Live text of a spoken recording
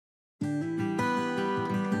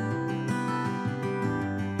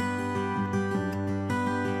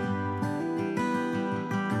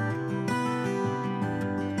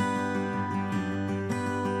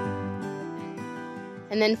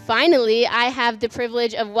And then finally, I have the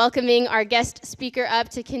privilege of welcoming our guest speaker up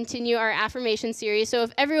to continue our affirmation series. So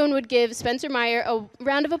if everyone would give Spencer Meyer a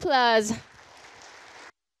round of applause.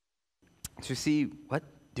 To see, what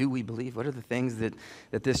do we believe? What are the things that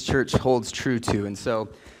this church holds true to? And so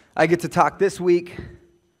I get to talk this week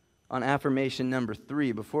on affirmation number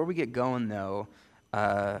 3. Before we get going, though,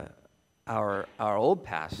 our old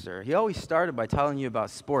pastor, he always started by telling you about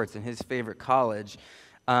sports and his favorite college.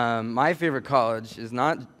 My favorite college is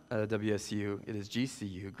not WSU, it is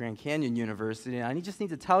GCU, Grand Canyon University. And I just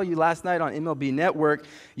need to tell you, last night on MLB Network,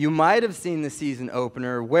 you might have seen the season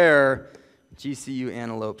opener where GCU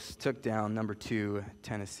Antelopes took down number 2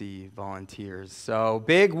 Tennessee Volunteers. So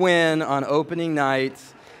big win on opening night.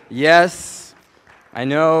 Yes, I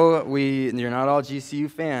know you're not all GCU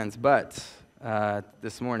fans, but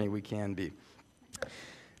this morning we can be.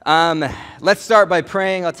 Let's start by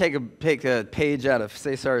praying. I'll take a page out of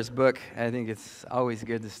Cesar's book. I think it's always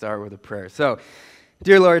good to start with a prayer. So,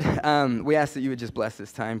 dear Lord, we ask that you would just bless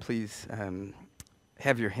this time. Please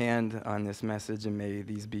have your hand on this message, and may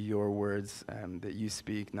these be your words that you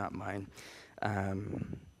speak, not mine,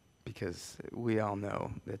 because we all know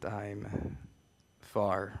that I'm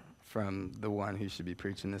far from the one who should be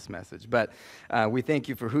preaching this message. But we thank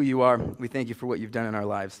you for who you are. We thank you for what you've done in our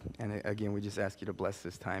lives. And again, we just ask you to bless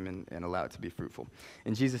this time and allow it to be fruitful.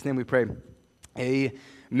 In Jesus' name we pray.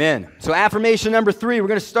 Amen. So affirmation number 3, we're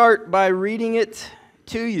going to start by reading it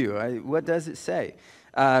to you. What does it say?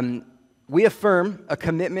 We affirm a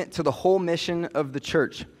commitment to the whole mission of the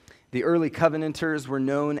church. The early covenanters were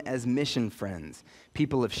known as mission friends,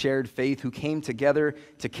 people of shared faith who came together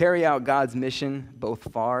to carry out God's mission both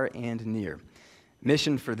far and near.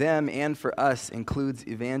 Mission for them and for us includes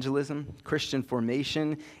evangelism, Christian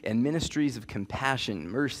formation, and ministries of compassion,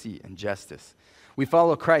 mercy, and justice. We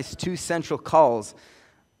follow Christ's 2 central calls.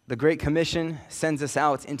 The Great Commission sends us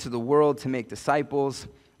out into the world to make disciples,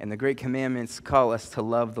 and the Great Commandments call us to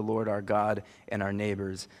love the Lord our God and our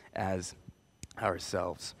neighbors as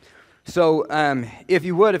ourselves. So if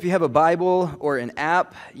you have a Bible or an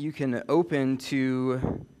app, you can open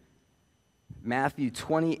to Matthew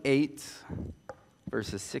 28,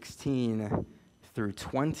 verses 16 through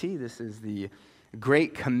 20. This is the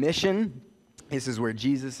Great Commission. This is where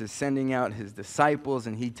Jesus is sending out his disciples,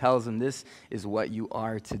 and he tells them this is what you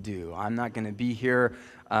are to do. I'm not going to be here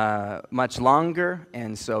much longer,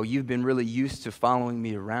 and so you've been really used to following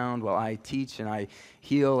me around while I teach and I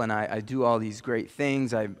heal and I do all these great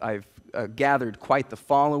things. I've gathered quite the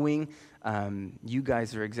following. You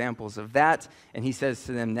guys are examples of that. And he says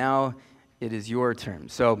to them, now it is your turn.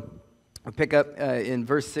 So we'll pick up in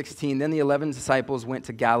verse 16. Then the 11 disciples went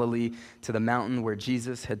to Galilee, to the mountain where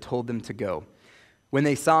Jesus had told them to go. When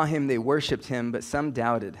they saw him, they worshipped him, but some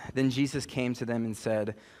doubted. Then Jesus came to them and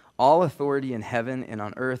said, all authority in heaven and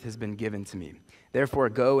on earth has been given to me. Therefore,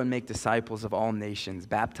 go and make disciples of all nations,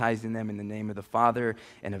 baptizing them in the name of the Father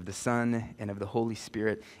and of the Son and of the Holy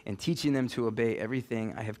Spirit, and teaching them to obey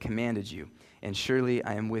everything I have commanded you. And surely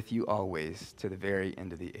I am with you always to the very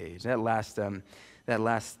end of the age. That last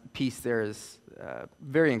piece there is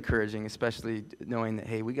very encouraging, especially knowing that,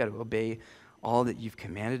 hey, we got to obey all that you've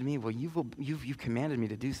commanded me. Well, you've commanded me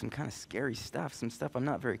to do some kind of scary stuff, some stuff I'm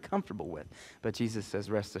not very comfortable with. But Jesus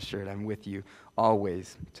says, rest assured, I'm with you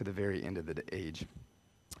always to the very end of the age.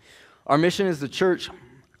 Our mission as the church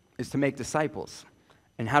is to make disciples.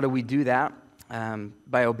 And how do we do that?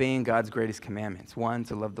 By obeying God's greatest commandments. 1,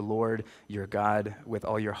 to love the Lord your God with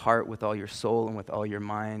all your heart, with all your soul, and with all your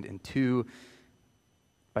mind. And 2,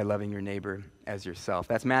 by loving your neighbor as yourself.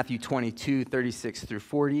 That's Matthew 22, 36 through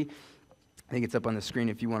 40. I think it's up on the screen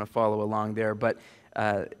if you want to follow along there. But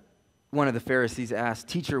one of the Pharisees asked,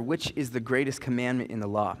 Teacher, which is the greatest commandment in the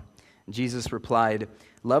law? And Jesus replied,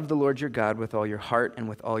 love the Lord your God with all your heart and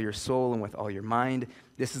with all your soul and with all your mind.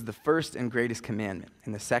 This is the first and greatest commandment.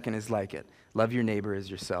 And the second is like it. Love your neighbor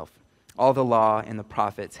as yourself. All the law and the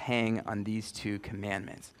prophets hang on these 2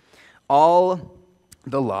 commandments. All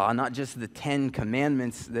the law, not just the 10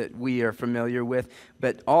 commandments that we are familiar with,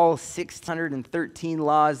 but all 613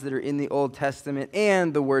 laws that are in the Old Testament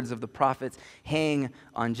and the words of the prophets hang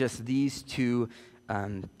on just these 2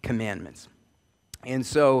 commandments. And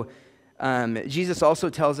so Jesus also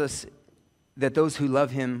tells us that those who love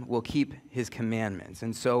him will keep his commandments.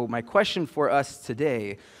 And so my question for us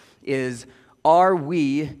today is, are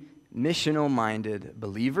we missional-minded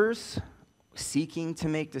believers seeking to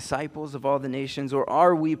make disciples of all the nations, or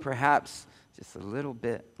are we perhaps just a little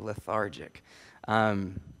bit lethargic?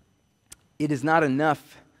 It is not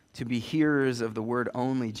enough to be hearers of the word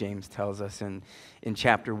only, James tells us in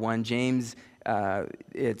chapter 1. James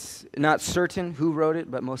It's not certain who wrote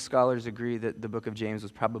it, but most scholars agree that the book of James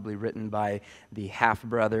was probably written by the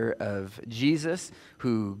half-brother of Jesus,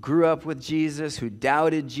 who grew up with Jesus, who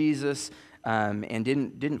doubted Jesus, and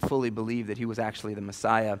didn't fully believe that he was actually the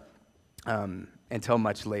Messiah until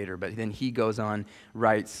much later. But then he goes on,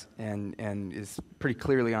 writes, and is pretty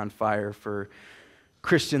clearly on fire for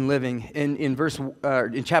Christian living.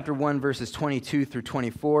 In chapter 1, verses 22 through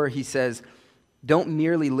 24, he says, "Don't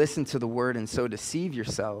merely listen to the word and so deceive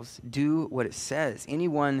yourselves. Do what it says.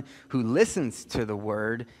 Anyone who listens to the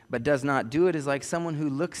word but does not do it is like someone who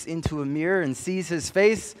looks into a mirror and sees his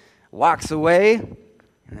face, walks away,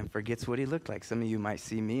 and then forgets what he looked like." Some of you might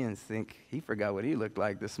see me and think, he forgot what he looked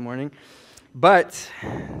like this morning. But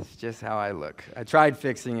it's just how I look. I tried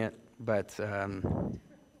fixing it, but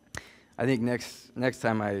I think next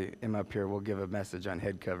time I am up here, we'll give a message on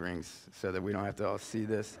head coverings so that we don't have to all see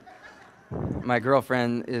this. My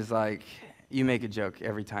girlfriend is like, you make a joke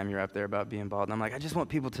every time you're up there about being bald. And I'm like, I just want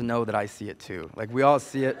people to know that I see it too. Like, we all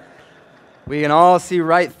see it. We can all see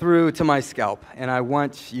right through to my scalp. And I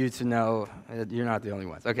want you to know that you're not the only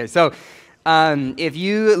ones. Okay, so if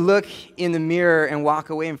you look in the mirror and walk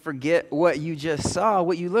away and forget what you just saw,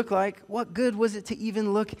 what you look like, what good was it to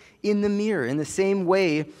even look in the mirror? In the same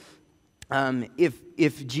way,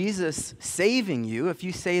 if Jesus saving you, if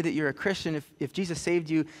you say that you're a Christian, if Jesus saved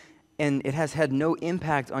you, and it has had no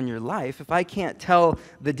impact on your life, if I can't tell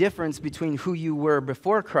the difference between who you were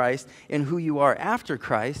before Christ and who you are after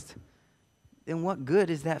Christ, then what good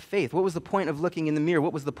is that faith? What was the point of looking in the mirror?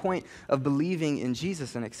 What was the point of believing in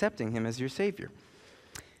Jesus and accepting him as your Savior?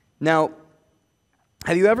 Now,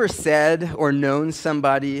 have you ever said or known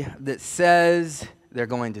somebody that says they're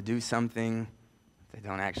going to do something, they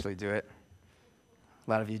don't actually do it? A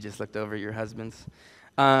lot of you just looked over at your husbands.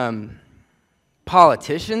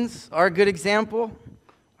 Politicians are a good example.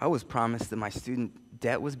 I was promised that my student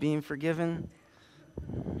debt was being forgiven.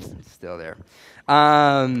 It's still there.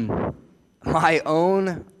 My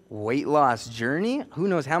own weight loss journey. Who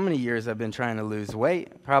knows how many years I've been trying to lose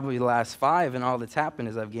weight? Probably the last 5, and all that's happened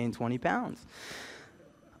is I've gained 20 pounds.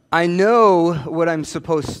 I know what I'm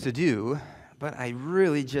supposed to do, but I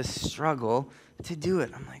really just struggle to do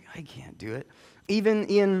it. I'm like, I can't do it. Even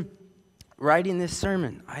in writing this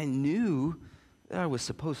sermon, I knew that I was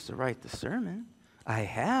supposed to write the sermon. I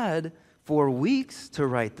had 4 weeks to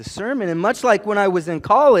write the sermon. And much like when I was in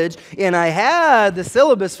college and I had the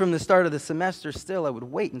syllabus from the start of the semester, still I would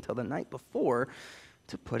wait until the night before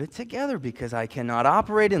to put it together because I cannot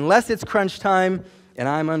operate unless it's crunch time and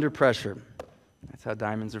I'm under pressure. That's how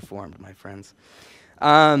diamonds are formed, my friends.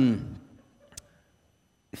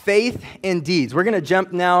 Faith and deeds. We're going to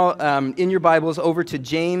jump now in your Bibles over to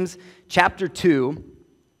James chapter 2.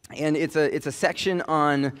 And it's a section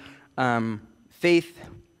on faith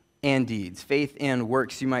and deeds, faith and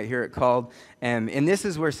works, you might hear it called. And this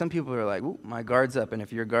is where some people are like, "Ooh, my guard's up." And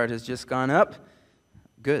if your guard has just gone up,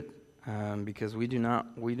 good, because we do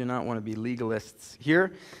not want to be legalists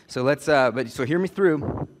here. So so hear me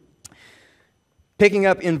through. Picking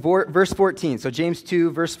up in verse 14. So James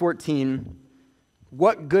 2, verse 14.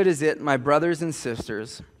 "What good is it, my brothers and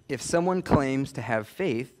sisters, if someone claims to have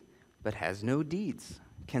faith but has no deeds?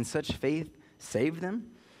 Can such faith save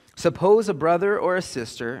them? Suppose a brother or a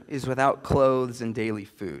sister is without clothes and daily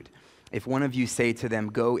food. If one of you say to them,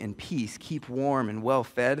 'Go in peace, keep warm and well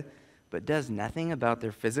fed,' but does nothing about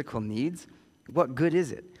their physical needs, what good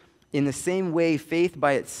is it? In the same way, faith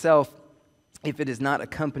by itself, if it is not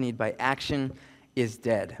accompanied by action, is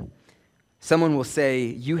dead. Someone will say,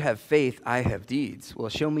 'You have faith, I have deeds.' Well,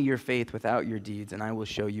 show me your faith without your deeds, and I will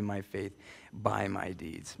show you my faith by my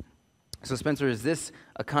deeds." So, Spencer, is this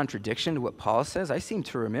a contradiction to what Paul says? I seem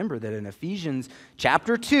to remember that in Ephesians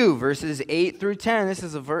chapter 2, verses 8 through 10,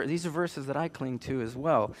 these are verses that I cling to as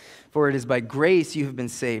well. "For it is by grace you have been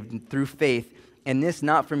saved through faith, and this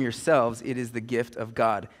not from yourselves, it is the gift of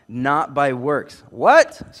God, not by works."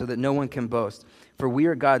 What? "So that no one can boast. For we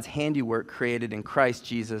are God's handiwork, created in Christ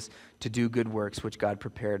Jesus to do good works, which God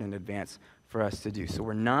prepared in advance for us to do." So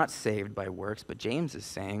we're not saved by works, but James is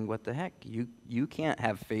saying, what the heck? You can't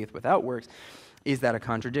have faith without works. Is that a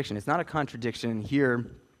contradiction? It's not a contradiction. Here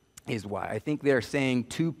is why. I think they're saying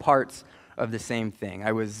two parts of the same thing.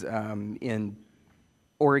 I was in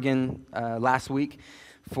Oregon last week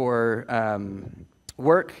for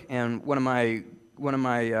work, and one of my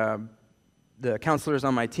the counselors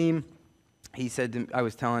on my team, he said I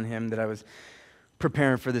was telling him that I was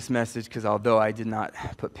preparing for this message because although I did not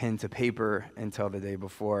put pen to paper until the day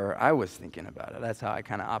before, I was thinking about it. That's how I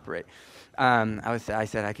kind of operate. I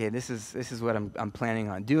said, okay, this is what I'm planning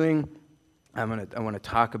on doing. I want to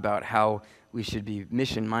talk about how we should be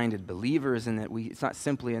mission-minded believers, and that it's not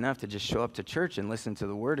simply enough to just show up to church and listen to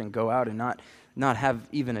the word and go out and not have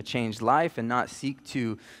even a changed life and not seek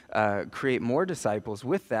to create more disciples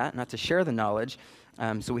with that, not to share the knowledge.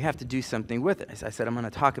 So we have to do something with it. As I said, I'm going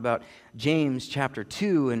to talk about James chapter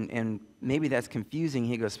 2, and maybe that's confusing.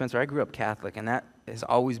 He goes, Spencer, I grew up Catholic, and that has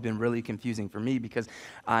always been really confusing for me because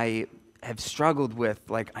I have struggled with,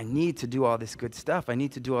 I need to do all this good stuff. I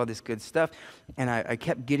need to do all this good stuff. And I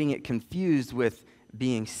kept getting it confused with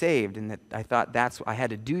being saved, and that I thought I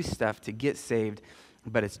had to do stuff to get saved,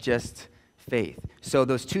 but it's just faith. So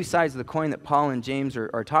those two sides of the coin that Paul and James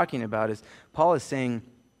are talking about is, Paul is saying,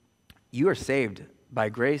 you are saved by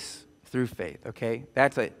grace through faith, okay?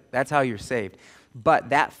 That's how you're saved. But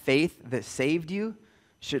that faith that saved you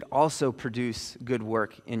should also produce good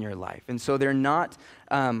work in your life. And so you're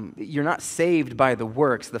not saved by the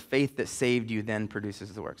works. The faith that saved you then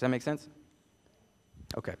produces the works. Does that make sense?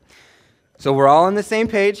 Okay. So we're all on the same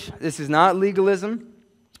page. This is not legalism.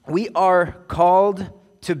 We are called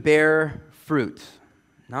to bear fruit,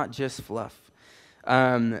 not just fluff.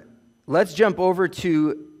 Let's jump over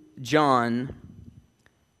to John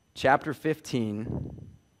chapter 15,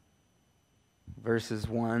 verses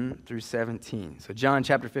 1 through 17. So John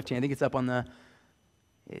chapter 15, I think it's up on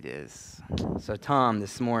it is. So Tom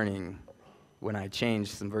this morning, when I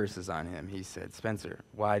changed some verses on him, he said, Spencer,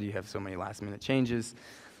 why do you have so many last minute changes?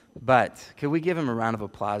 But could we give him a round of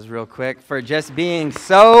applause real quick for just being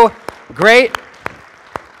so great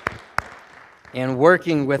and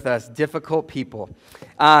working with us, difficult people.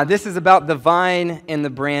 This is about the vine and the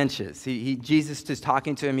branches. Jesus is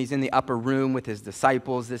talking to him. He's in the upper room with his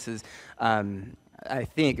disciples. This is, I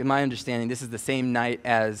think, in my understanding, this is the same night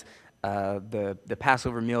as the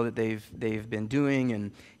Passover meal that they've been doing,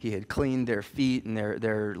 and he had cleaned their feet, and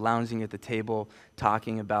they're lounging at the table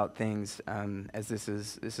talking about things. As this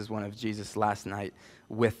is one of Jesus' last night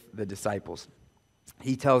with the disciples.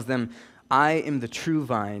 He tells them, I am the true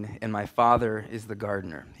vine, and my Father is the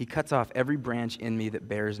gardener. He cuts off every branch in me that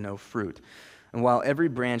bears no fruit. And while every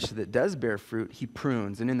branch that does bear fruit, he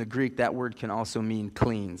prunes. And in the Greek, that word can also mean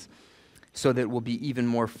cleans, so that it will be even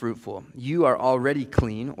more fruitful. You are already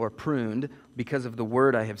clean or pruned because of the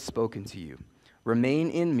word I have spoken to you.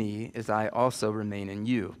 Remain in me as I also remain in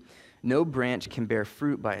you. No branch can bear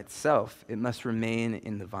fruit by itself. It must remain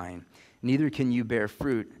in the vine. Neither can you bear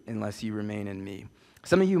fruit unless you remain in me.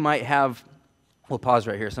 Some of you might have, we'll pause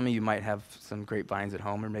right here, some of you might have some grapevines at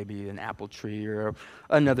home, or maybe an apple tree or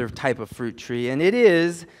another type of fruit tree, and it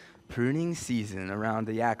is pruning season around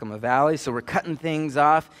the Yakima Valley, so we're cutting things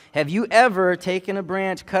off. Have you ever taken a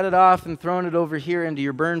branch, cut it off, and thrown it over here into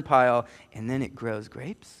your burn pile, and then it grows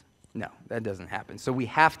grapes? No, that doesn't happen. So we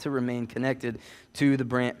have to remain connected to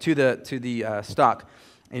the stalk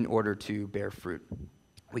in order to bear fruit.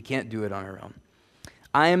 We can't do it on our own.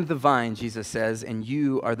 I am the vine, Jesus says, and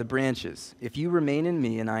you are the branches. If you remain in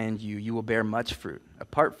me and I in you, you will bear much fruit.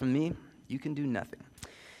 Apart from me, you can do nothing.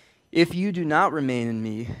 If you do not remain in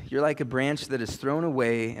me, you're like a branch that is thrown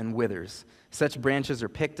away and withers. Such branches are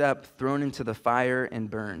picked up, thrown into the fire, and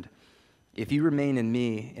burned. If you remain in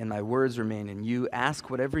me and my words remain in you, ask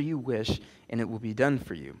whatever you wish, and it will be done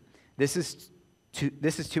for you. This is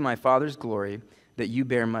to my Father's glory, that you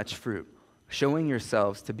bear much fruit, showing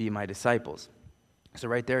yourselves to be my disciples. So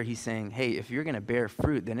right there, he's saying, hey, if you're going to bear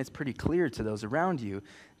fruit, then it's pretty clear to those around you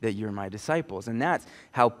that you're my disciples. And that's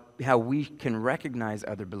how we can recognize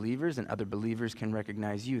other believers, and other believers can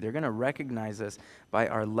recognize you. They're going to recognize us by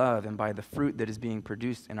our love and by the fruit that is being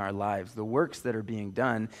produced in our lives, the works that are being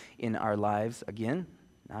done in our lives, again,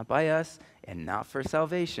 not by us and not for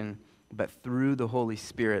salvation, but through the Holy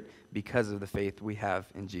Spirit because of the faith we have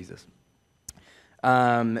in Jesus.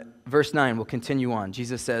 Verse 9, we'll continue on.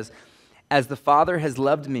 Jesus says, as the Father has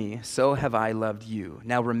loved me, so have I loved you.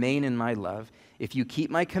 Now remain in my love. If you keep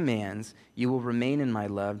my commands, you will remain in my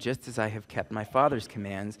love, just as I have kept my Father's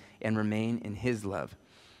commands and remain in his love.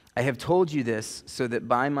 I have told you this so that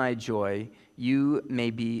my joy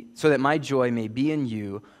may be in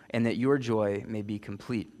you, and that your joy may be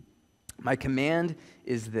complete. My command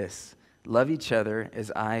is this: love each other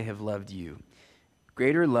as I have loved you.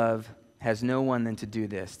 Greater love has no one than to do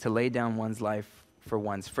this, to lay down one's life for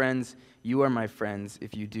one's friends. You are my friends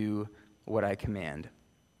if you do what I command.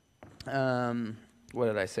 What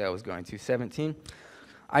did I say I was going to? 17.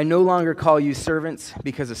 I no longer call you servants,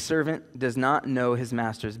 because a servant does not know his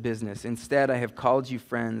master's business. Instead, I have called you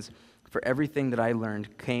friends, for everything that I learned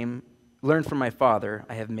from my Father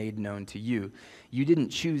I have made known to you. You didn't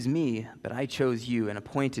choose me, but I chose you and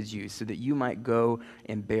appointed you so that you might go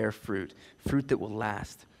and bear fruit that will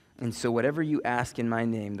last, And so whatever you ask in my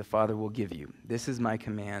name, the Father will give you. This is my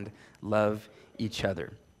command, love each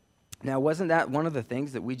other. Now, wasn't that one of the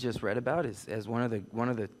things that we just read about as one of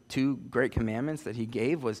the two great commandments that he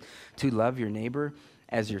gave was to love your neighbor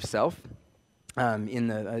as yourself? In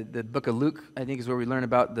the book of Luke, I think, is where we learn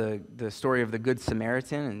about the story of the Good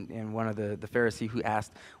Samaritan and one of the Pharisee who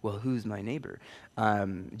asked, well, who's my neighbor?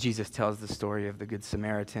 Jesus tells the story of the Good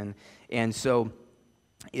Samaritan. And so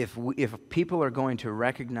if people are going to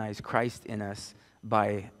recognize Christ in us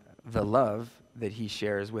by the love that he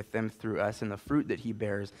shares with them through us and the fruit that he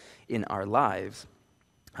bears in our lives,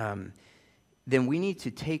 then we need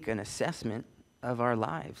to take an assessment of our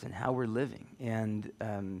lives and how we're living. And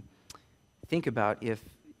think about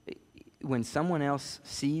when someone else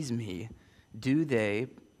sees me, do they,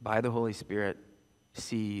 by the Holy Spirit,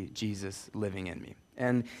 see Jesus living in me?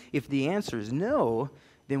 And if the answer is no,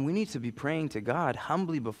 then we need to be praying to God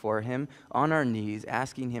humbly before him on our knees,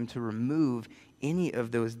 asking him to remove any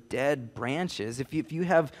of those dead branches. If you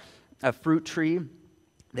have a fruit tree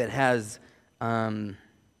that has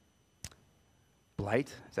blight,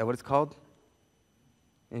 is that what it's called?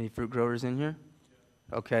 Any fruit growers in here?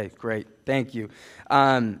 Okay, great. Thank you.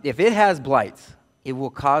 If it has blights, it will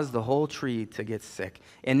cause the whole tree to get sick.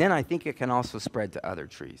 And then I think it can also spread to other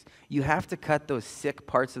trees. You have to cut those sick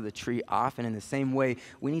parts of the tree off, and in the same way,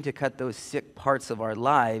 we need to cut those sick parts of our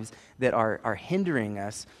lives that are hindering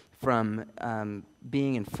us from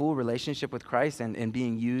being in full relationship with Christ and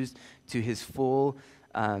being used to his full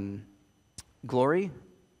glory.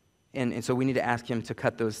 And so we need to ask him to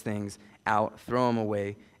cut those things out, throw them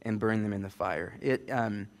away, and burn them in the fire. It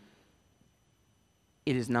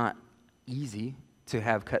is not easy to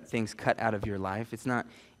have things cut out of your life. It's not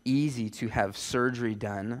easy to have surgery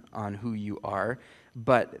done on who you are,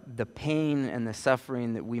 but the pain and the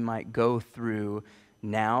suffering that we might go through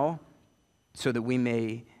now so that we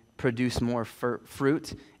may produce more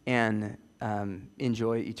fruit and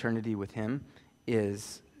enjoy eternity with him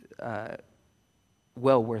is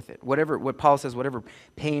well worth it. What Paul says, whatever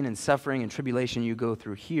pain and suffering and tribulation you go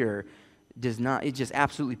through here, it just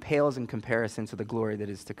absolutely pales in comparison to the glory that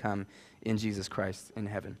is to come in Jesus Christ in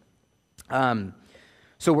heaven.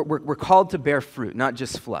 So we're called to bear fruit, not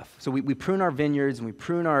just fluff. So we prune our vineyards and we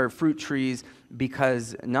prune our fruit trees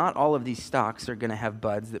because not all of these stalks are going to have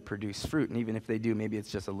buds that produce fruit. And even if they do, maybe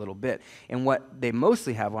it's just a little bit. And what they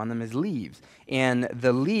mostly have on them is leaves. And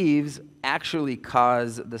the leaves actually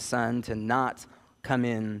cause the sun to not come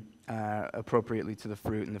in appropriately to the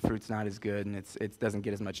fruit, and the fruit's not as good, and it doesn't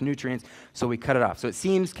get as much nutrients, so we cut it off. So it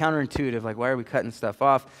seems counterintuitive, like why are we cutting stuff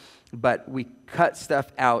off? But we cut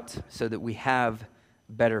stuff out so that we have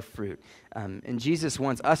better fruit. And Jesus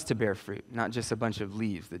wants us to bear fruit, not just a bunch of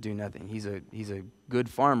leaves that do nothing. He's a good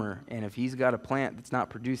farmer, and if he's got a plant that's not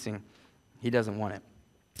producing, he doesn't want it.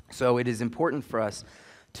 So it is important for us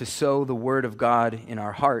to sow the word of God in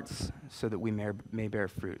our hearts so that we may bear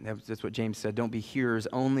fruit. That's what James said. Don't be hearers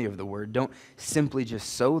only of the word. Don't simply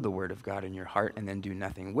just sow the word of God in your heart and then do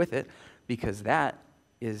nothing with it, because that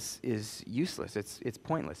is useless. It's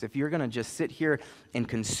pointless. If you're going to just sit here and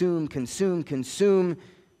consume,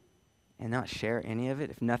 and not share any of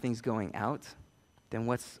it, if nothing's going out, then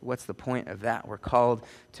what's the point of that? We're called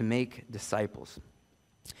to make disciples.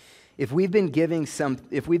 If we've been given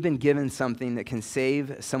something that can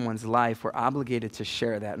save someone's life, we're obligated to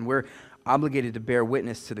share that, and we're obligated to bear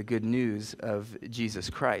witness to the good news of Jesus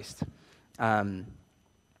Christ.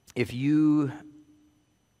 If you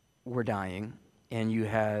were dying and you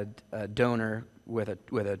had a donor with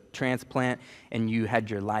a transplant and you had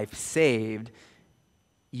your life saved,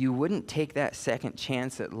 you wouldn't take that second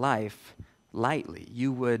chance at life lightly.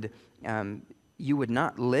 You would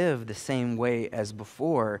not live the same way as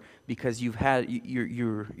before because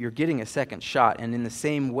you're getting a second shot. And in the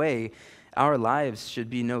same way, our lives should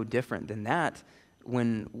be no different than that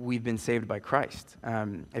when we've been saved by Christ.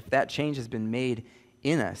 If that change has been made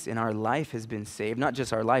in us and our life has been saved, not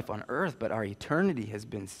just our life on earth, but our eternity has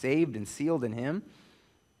been saved and sealed in him,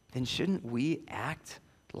 then shouldn't we act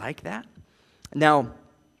like that? Now,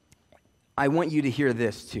 I want you to hear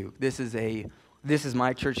this too. This is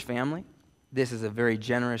my church family. This is a very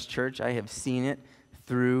generous church. I have seen it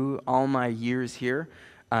through all my years here.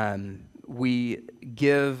 We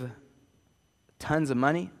give tons of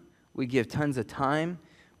money. We give tons of time.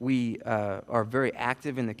 We are very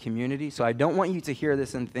active in the community. So I don't want you to hear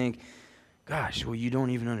this and think, gosh, well, you don't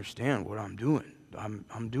even understand what I'm doing.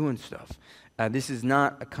 I'm doing stuff. This is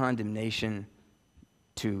not a condemnation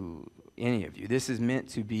to any of you. This is meant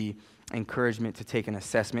to be encouragement to take an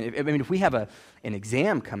assessment. If we have an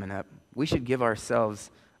exam coming up, we should give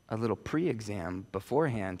ourselves a little pre-exam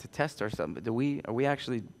beforehand to test ourselves. Are we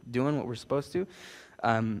actually doing what we're supposed to?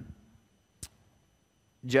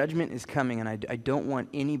 Judgment is coming, and I don't want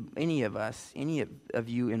any of us, any of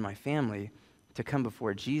you in my family, to come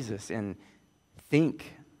before Jesus and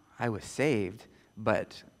think I was saved,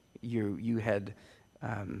 but you had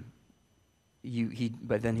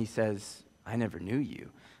but then he says, I never knew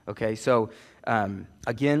you. Okay, so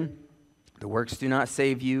again, the works do not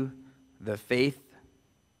save you. The faith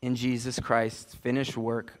in Jesus Christ's finished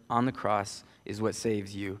work on the cross is what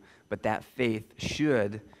saves you, but that faith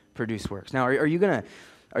should produce works. Now, are you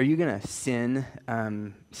gonna sin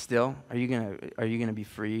still? Are you gonna be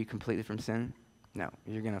free completely from sin? No,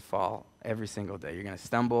 you're gonna fall every single day. You're gonna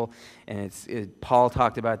stumble, and Paul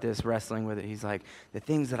talked about this, wrestling with it. He's like, the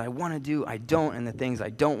things that I want to do, I don't, and the things I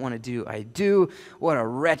don't want to do, I do. What a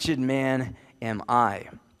wretched man am I?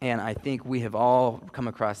 And I think we have all come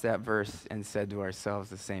across that verse and said to ourselves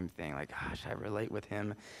the same thing, like, gosh, I relate with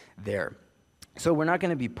him there. So we're not going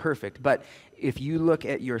to be perfect, but if you look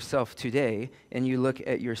at yourself today and you look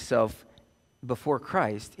at yourself before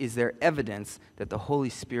Christ, is there evidence that the Holy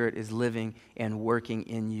Spirit is living and working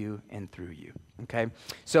in you and through you? Okay?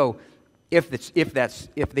 So if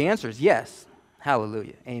the answer is yes,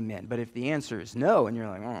 hallelujah, amen. But if the answer is no, and you're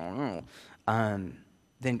like, oh, no,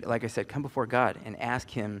 then, like I said, come before God and ask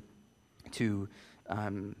him to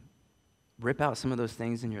rip out some of those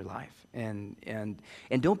things in your life. And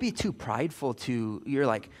don't be too prideful you're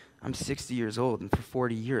like, I'm 60 years old, and for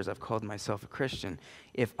 40 years I've called myself a Christian.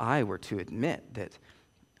 If I were to admit that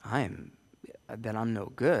I'm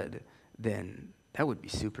no good, then that would be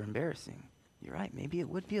super embarrassing. You're right, maybe it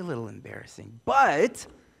would be a little embarrassing. But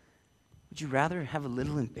would you rather have a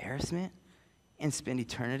little embarrassment and spend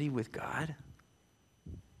eternity with God?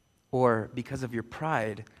 Or because of your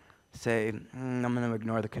pride, say, I'm going to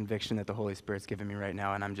ignore the conviction that the Holy Spirit's given me right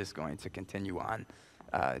now, and I'm just going to continue on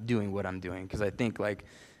doing what I'm doing, because I think, like,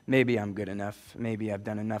 maybe I'm good enough. Maybe I've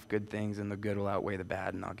done enough good things, and the good will outweigh the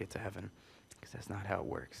bad, and I'll get to heaven, because that's not how it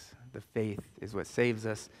works. The faith is what saves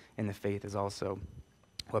us, and the faith is also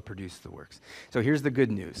what produces the works. So here's the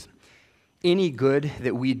good news. Any good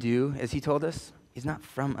that we do, as he told us, is not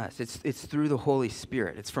from us. It's through the Holy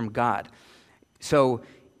Spirit. It's from God. So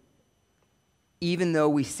even though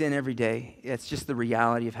we sin every day, it's just the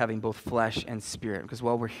reality of having both flesh and spirit. Because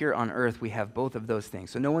while we're here on earth, we have both of those things.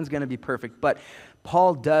 So no one's going to be perfect. But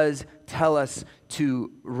Paul does tell us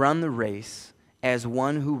to run the race as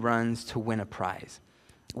one who runs to win a prize.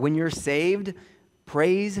 When you're saved,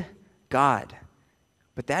 praise God.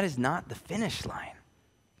 But that is not the finish line.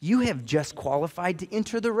 You have just qualified to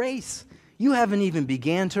enter the race. You haven't even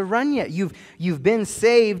began to run yet. You've been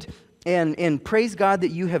saved. And praise God that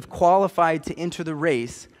you have qualified to enter the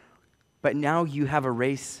race, but now you have a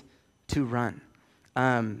race to run.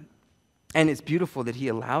 And it's beautiful that he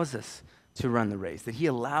allows us to run the race, that he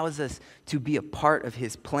allows us to be a part of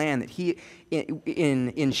his plan, that he,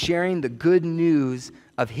 in sharing the good news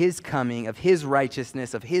of his coming, of his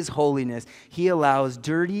righteousness, of his holiness, he allows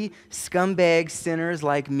dirty, scumbag sinners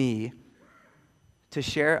like me to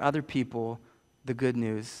share other people the good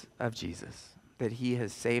news of Jesus. That he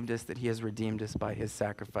has saved us, that he has redeemed us by his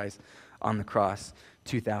sacrifice on the cross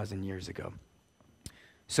 2,000 years ago.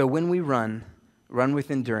 So when we run with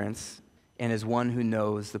endurance and as one who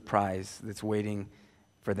knows the prize that's waiting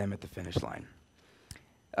for them at the finish line.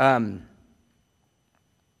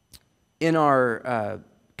 In our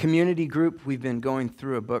community group, we've been going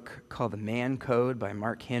through a book called The Man Code by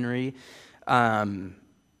Mark Henry.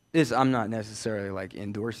 I'm not necessarily like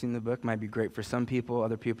endorsing the book. Might be great for some people.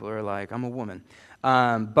 Other people are like, I'm a woman.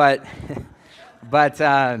 But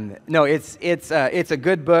no, it's a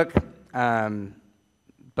good book.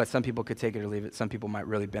 But some people could take it or leave it. Some people might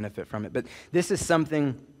really benefit from it. But this is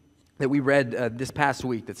something that we read this past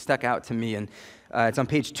week that stuck out to me, and it's on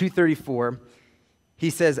page 234. He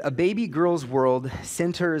says, a baby girl's world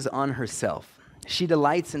centers on herself. She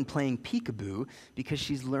delights in playing peekaboo because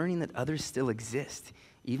she's learning that others still exist,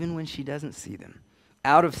 even when she doesn't see them.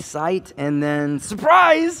 Out of sight, and then,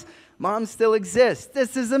 surprise, mom still exists.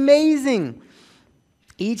 This is amazing.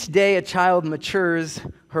 Each day a child matures,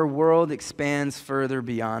 her world expands further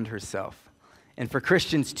beyond herself. And for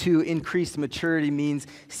Christians too, increased maturity means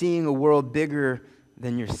seeing a world bigger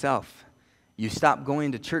than yourself. You stop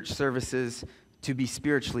going to church services to be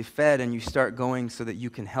spiritually fed, and you start going so that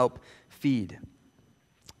you can help feed.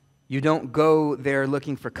 You don't go there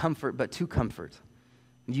looking for comfort, but to comfort.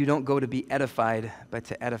 You don't go to be edified, but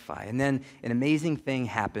to edify. And then an amazing thing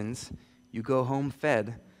happens. You go home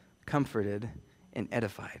fed, comforted, and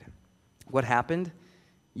edified. What happened?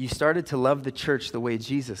 You started to love the church the way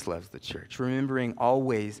Jesus loves the church, remembering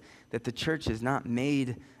always that the church is not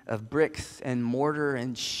made of bricks and mortar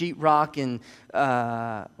and sheetrock and,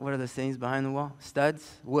 what are those things behind the wall? Studs?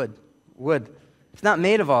 Wood. It's not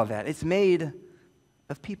made of all that. It's made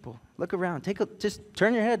of people. Look around. Just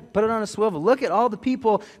turn your head, put it on a swivel. Look at all the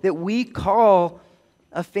people that we call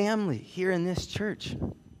a family here in this church.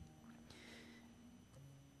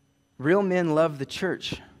 Real men love the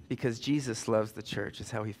church because Jesus loves the church,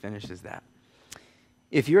 is how he finishes that.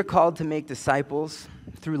 If you're called to make disciples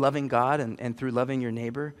through loving God and through loving your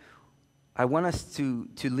neighbor, I want us to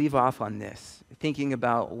leave off on this, thinking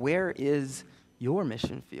about where is your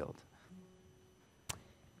mission field?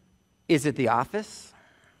 Is it the office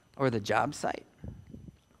or the job site?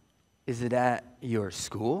 Is it at your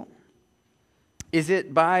school? Is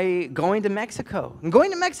it by going to Mexico? And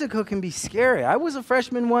going to Mexico can be scary. I was a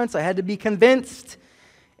freshman once. I had to be convinced.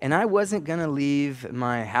 And I wasn't going to leave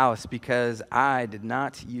my house because I did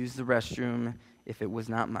not use the restroom if it was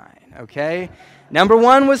not mine, okay? Number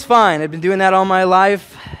one was fine. I've been doing that all my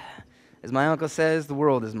life. As my uncle says, the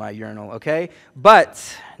world is my urinal, okay? But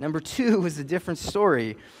number two was a different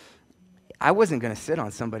story. I wasn't going to sit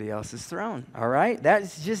on somebody else's throne, all right?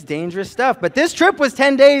 That's just dangerous stuff. But this trip was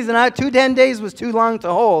 10 days, and 10 days was too long to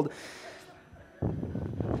hold.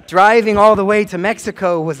 Driving all the way to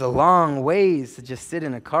Mexico was a long ways to just sit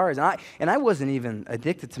in a car. And I wasn't even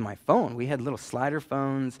addicted to my phone. We had little slider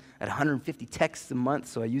phones at 150 texts a month,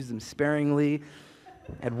 so I used them sparingly.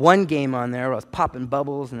 I had one game on there where I was popping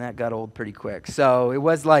bubbles, and that got old pretty quick. So it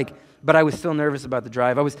was like, but I was still nervous about the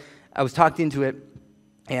drive. I was talked into it.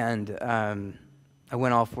 And I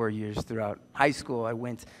went all 4 years throughout high school. I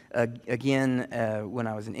went again when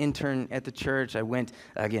I was an intern at the church. I went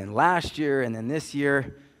again last year, and then this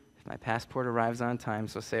year. If my passport arrives on time,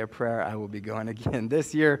 so say a prayer, I will be going again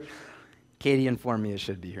this year. Katie informed me it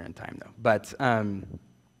should be here in time, though. But, I'm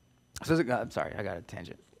sorry, I got a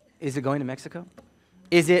tangent. Is it going to Mexico?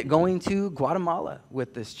 Is it going to Guatemala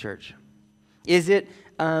with this church? Is it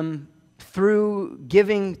through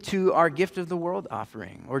giving to our Gift of the World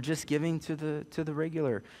offering, or just giving to the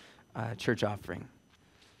regular church offering?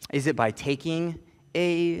 Is it by taking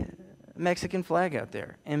a Mexican flag out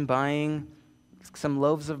there and buying some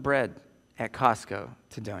loaves of bread at Costco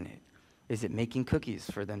to donate? Is it making cookies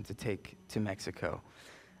for them to take to Mexico?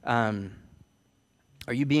 Are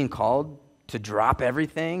you being called to drop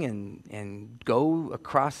everything and go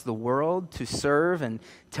across the world to serve and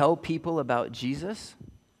tell people about Jesus?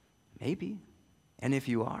 Maybe. And if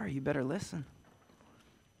you are, you better listen.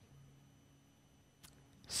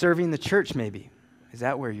 Serving the church, maybe. Is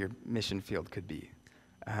that where your mission field could be?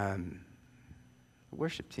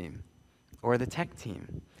 Worship team. Or the tech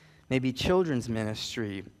team, maybe children's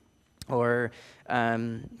ministry, or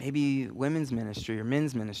maybe women's ministry or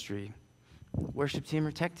men's ministry, worship team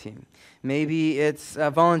or tech team. Maybe it's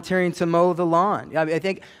volunteering to mow the lawn. I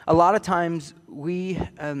think a lot of times we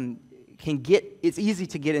it's easy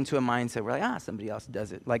to get into a mindset where like, somebody else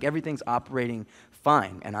does it. Like everything's operating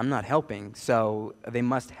fine, and I'm not helping, so they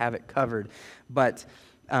must have it covered. But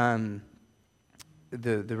the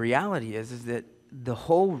reality is that the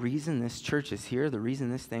whole reason this church is here, the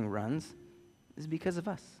reason this thing runs, is because of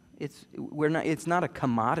us. It's not a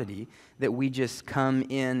commodity that we just come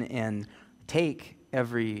in and take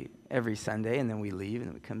every Sunday and then we leave and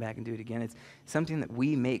then we come back and do it again. It's something that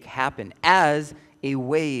we make happen as a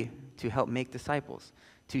way to help make disciples,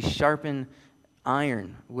 to sharpen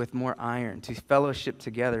iron with more iron, to fellowship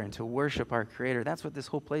together and to worship our Creator. That's what this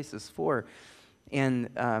whole place is for. And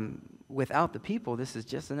without the people, this is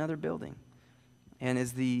just another building. And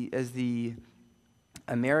as the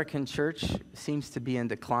American church seems to be in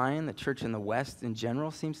decline, the church in the West in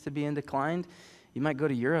general seems to be in decline, you might go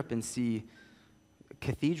to Europe and see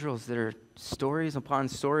cathedrals that are stories upon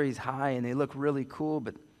stories high, and they look really cool,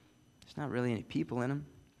 but there's not really any people in them.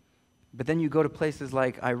 But then you go to places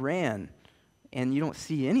like Iran, and you don't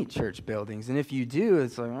see any church buildings. And if you do,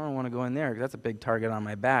 it's like, I don't want to go in there because that's a big target on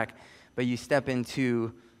my back. But you step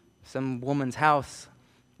into some woman's house,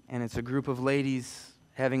 and it's a group of ladies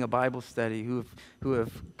having a Bible study who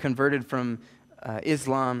have converted from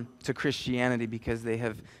Islam to Christianity because they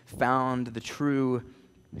have found the true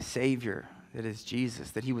Savior, that is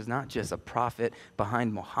Jesus, that he was not just a prophet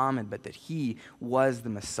behind Muhammad, but that he was the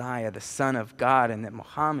Messiah, the Son of God, and that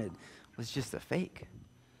Muhammad was just a fake.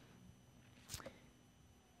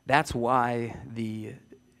 That's why the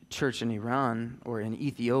church in Iran or in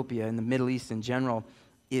Ethiopia, in the Middle East in general,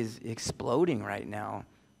 is exploding right now.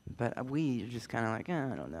 But we are just kind of like,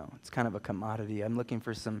 I don't know. It's kind of a commodity. I'm looking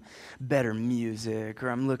for some better music, or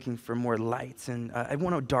I'm looking for more lights, and I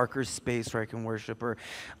want a darker space where I can worship. Or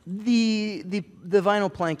the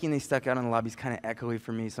vinyl planking they stuck out in the lobby is kind of echoey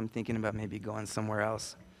for me, so I'm thinking about maybe going somewhere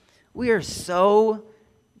else. We are so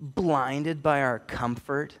blinded by our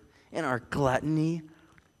comfort and our gluttony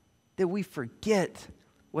that we forget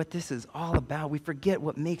what this is all about. We forget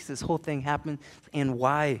what makes this whole thing happen and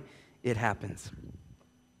why it happens.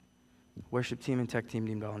 Worship team and tech team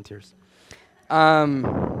need volunteers.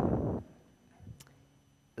 The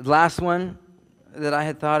last one that I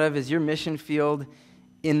had thought of is your mission field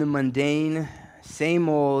in the mundane, same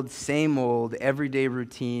old, everyday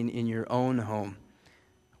routine in your own home,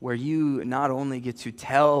 where you not only get to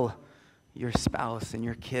tell your spouse and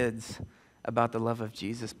your kids about the love of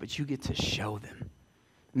Jesus, but you get to show them.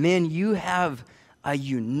 Men, you have a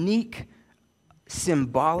unique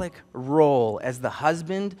symbolic role as the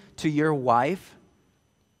husband to your wife.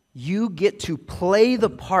 You get to play the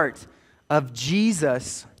part of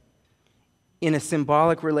Jesus in a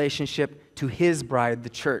symbolic relationship to his bride, the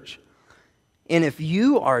church. And if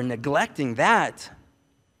you are neglecting that,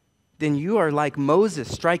 then you are like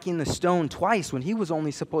Moses striking the stone twice when he was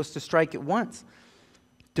only supposed to strike it once.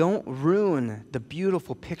 Don't ruin the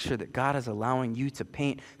beautiful picture that God is allowing you to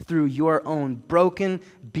paint through your own broken,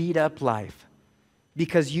 beat-up life.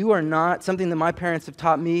 Because you are not, something that my parents have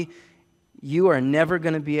taught me, you are never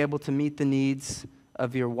going to be able to meet the needs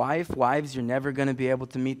of your wife. Wives, you're never going to be able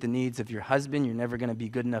to meet the needs of your husband. You're never going to be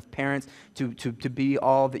good enough parents to be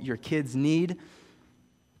all that your kids need.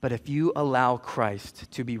 But if you allow Christ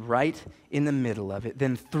to be right in the middle of it,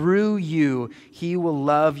 then through you, he will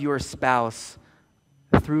love your spouse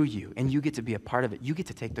through you. And you get to be a part of it. You get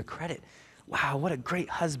to take the credit. Wow, what a great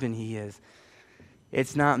husband he is.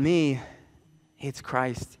 It's not me. It's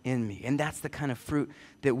Christ in me. And that's the kind of fruit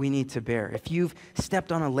that we need to bear. If you've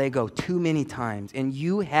stepped on a Lego too many times and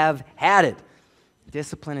you have had it,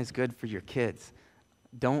 discipline is good for your kids.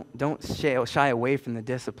 Don't shy away from the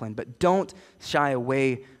discipline, but don't shy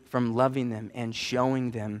away from loving them and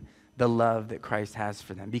showing them the love that Christ has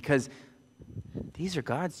for them. Because these are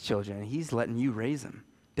God's children, and he's letting you raise them.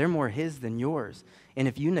 They're more his than yours. And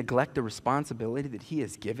if you neglect the responsibility that he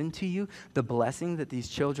has given to you, the blessing that these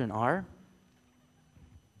children are,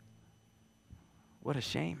 what a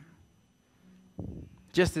shame.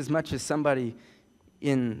 Just as much as somebody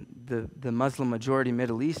in the Muslim majority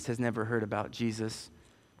Middle East has never heard about Jesus,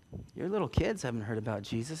 your little kids haven't heard about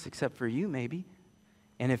Jesus except for you maybe.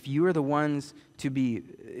 And if you are the ones to be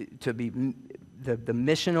the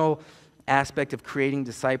missional aspect of creating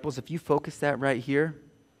disciples, if you focus that right here,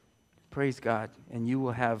 praise God, and you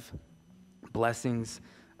will have blessings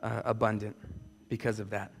abundant because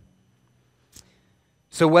of that.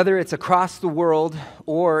 So whether it's across the world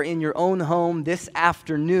or in your own home this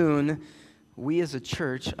afternoon, we as a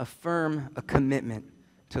church affirm a commitment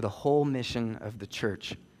to the whole mission of the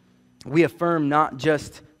church. We affirm not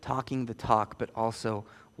just talking the talk, but also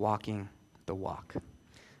walking the walk.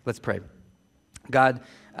 Let's pray. God,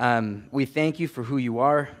 we thank you for who you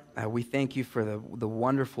are. We thank you for the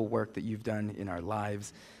wonderful work that you've done in our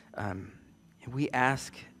lives. We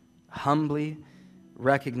ask humbly,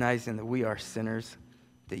 recognizing that we are sinners,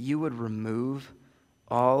 that you would remove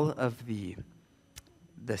all of the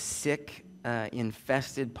sick,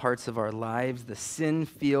 infested parts of our lives, the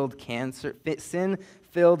sin-filled cancers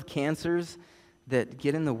that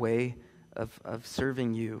get in the way of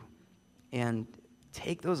serving you, and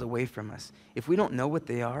take those away from us. If we don't know what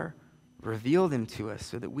they are, reveal them to us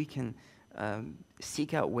so that we can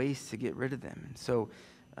seek out ways to get rid of them. And so,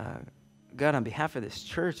 God, on behalf of this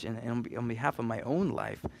church and on behalf of my own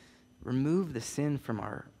life, remove the sin from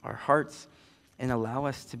our hearts and allow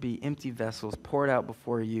us to be empty vessels poured out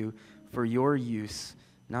before you for your use,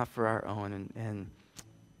 not for our own. And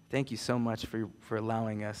thank you so much for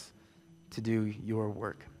allowing us to do your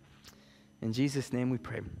work. In Jesus' name we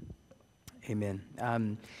pray. Amen.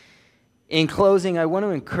 In closing, I want to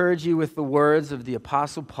encourage you with the words of the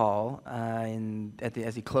Apostle Paul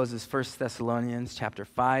as he closes 1 Thessalonians chapter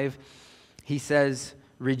 5. He says,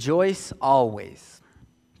 "Rejoice always.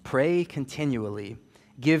 Pray continually.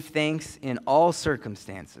 Give thanks in all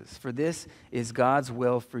circumstances, for this is God's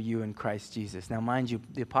will for you in Christ Jesus." Now, mind you,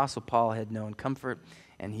 the Apostle Paul had known comfort,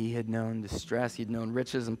 and he had known distress. He'd known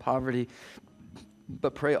riches and poverty.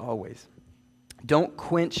 But pray always. Don't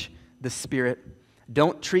quench the Spirit.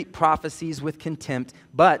 Don't treat prophecies with contempt,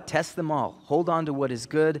 but test them all. Hold on to what is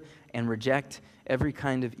good and reject every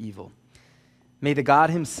kind of evil. May the God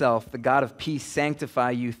himself, the God of peace,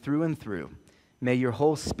 sanctify you through and through. May your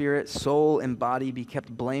whole spirit, soul, and body be kept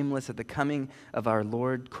blameless at the coming of our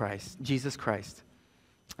Lord Christ, Jesus Christ.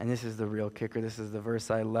 And this is the real kicker. This is the verse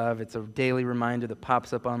I love. It's a daily reminder that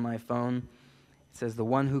pops up on my phone. It says, the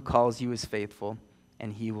one who calls you is faithful,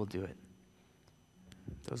 and he will do it.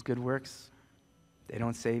 Those good works, they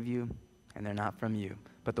don't save you, and they're not from you.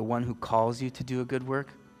 But the one who calls you to do a good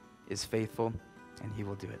work is faithful, and he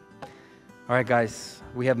will do it. All right, guys,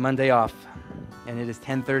 we have Monday off, and it is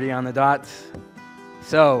 10:30 on the dot.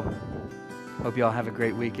 So, hope you all have a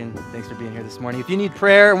great weekend. Thanks for being here this morning. If you need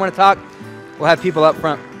prayer or want to talk, we'll have people up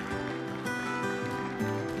front.